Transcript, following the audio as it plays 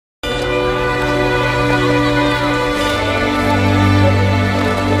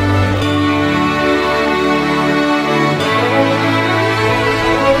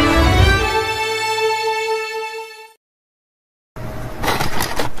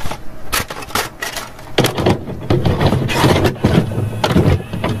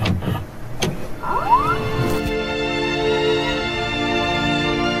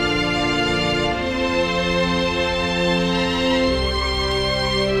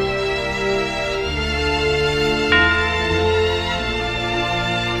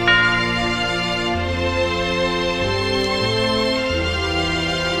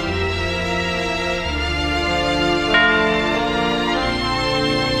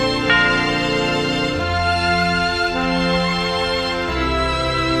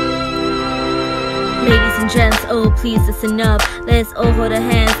gents, oh please listen up. Let's all hold our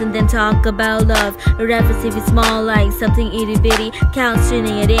hands and then talk about love. A reference if it's small like something itty bitty, count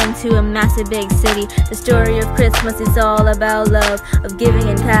tuning it into a massive big city. The story of Christmas is all about love, of giving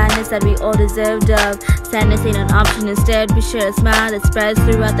and kindness that we all deserved of. Sadness ain't an option, instead we share a smile that spreads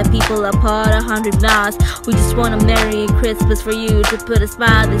throughout the people apart 100 miles. We just want a Merry Christmas for you, to put a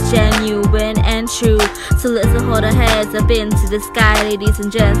smile that's genuine and true. So let's all hold our heads up into the sky, ladies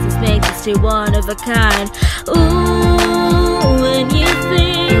and gents, let's make this day one of a kind. Ooh, when you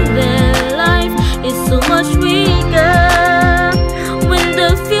think that life is so much weaker, when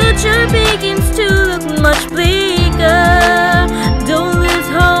the future begins to look much bleaker, don't lose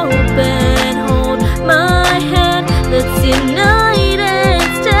hope and hold my hand. Let's unite and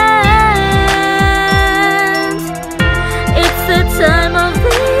stand. It's the time of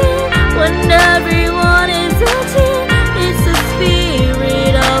the year when everyone is happy. It's the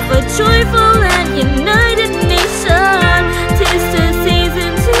spirit of a joyful and united nation. 'Tis the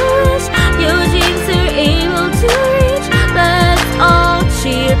season to which your dreams are able to reach. Let's all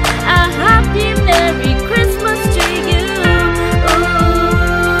cheer a happy Merry Christmas to you. Ooh,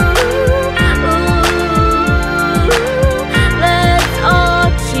 ooh, let's all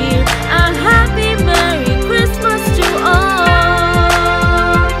cheer a happy Merry Christmas to all.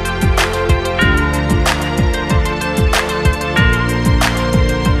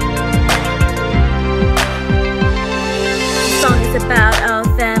 The song is about our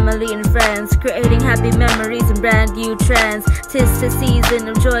family and friends, creating happy memories and brand new trends. 'Tis the season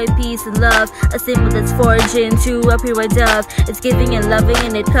of joy, peace and love, a symbol that's forged into a pure white dove. It's giving and loving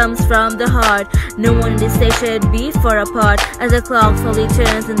and it comes from the heart. No one in this day should be far apart. As the clock slowly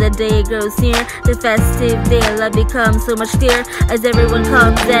turns and the day grows near, the festive daylight becomes so much clearer. As everyone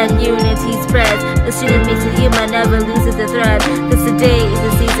comes and unity spreads, the student makes it human, never loses the thread. Cause today is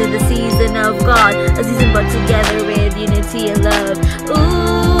the season of God, a season brought together with unity and love.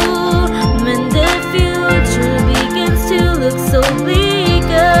 Ooh, when the future begins to look so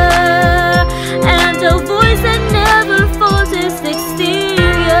bleaker, and a voice that never falters the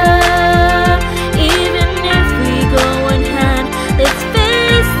exterior, even if we go in hand, let's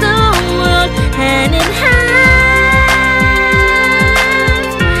face the world hand in hand.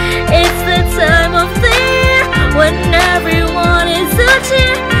 It's the time of the year when everyone is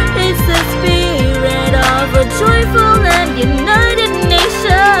searching. It's the spirit of a joyful and united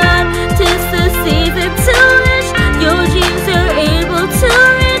nation. 'Tis the season to which your dreams are able to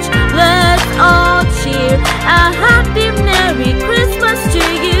reach. Let's all cheer a happy Merry Christmas to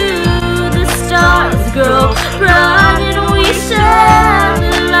you. The stars grow bright and we share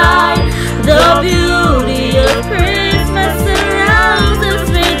the light. The beauty of Christmas surrounds us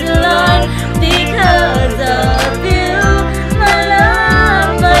with delight. Because of you, my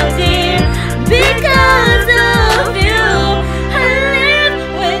love, my dear, because of you, I live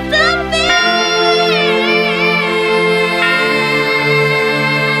with the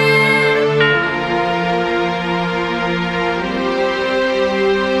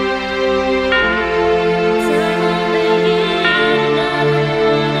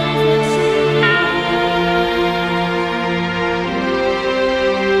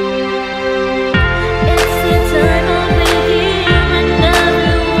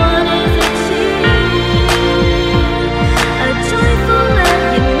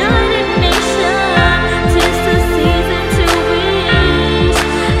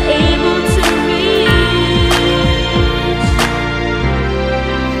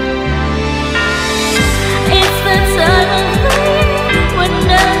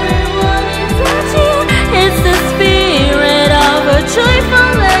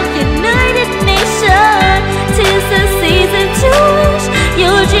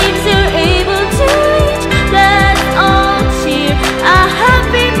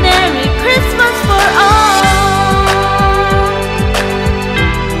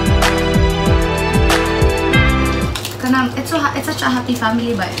it's such a happy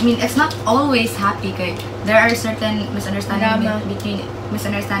family, but I mean it's not always happy. Kay there are certain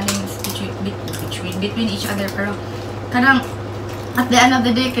misunderstandings between each other. Pero kanang at the end of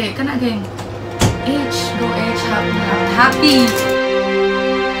the day, kay kanang game, H go H happy.